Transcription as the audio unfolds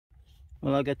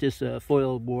Well, I got this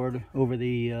foil board over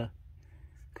the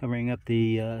covering up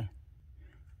the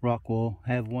rock wool.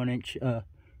 I have 1-inch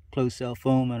closed cell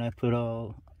foam, and I put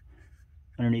all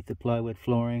underneath the plywood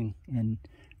flooring and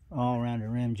all around the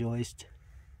rim joist.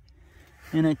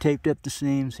 And I taped up the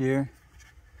seams here,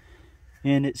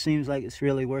 and it seems like it's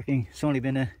really working. It's only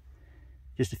been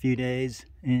just a few days,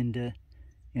 and you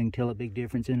can tell a big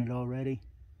difference in it already.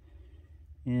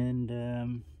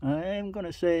 And I'm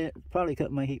gonna say it probably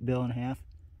cut my heat bill in half,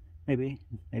 maybe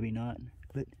not,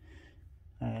 but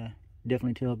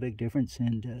definitely tell a big difference.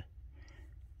 And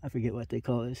I forget what they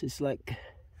call this. It's like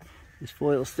this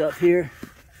foil stuff here.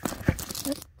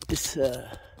 It's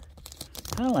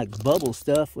kind of like bubble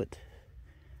stuff with,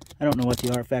 I don't know what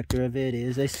the R factor of it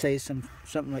is. They say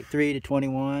something like 3 to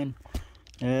 21.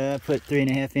 I put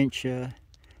 3.5-inch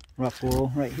rock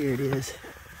wool. Right here it is.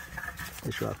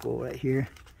 This rock wool right here.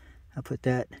 I put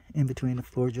that in between the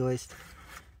floor joist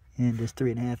and this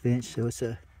 3.5-inch. So it's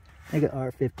I think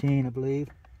R15, I believe,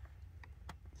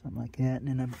 something like that.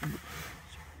 And then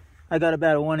I got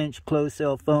about a 1-inch closed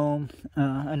cell foam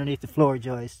underneath the floor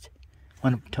joist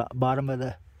on the top bottom of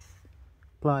the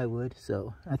plywood.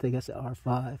 So I think that's an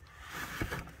R5.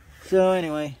 So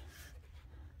anyway,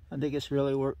 I think it's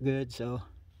really worked good. So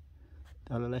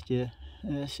thought I'd let you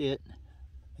see it.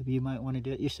 Maybe you might want to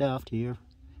do it yourself to your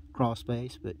crawl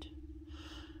space, but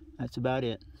that's about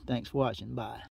it. Thanks for watching. Bye.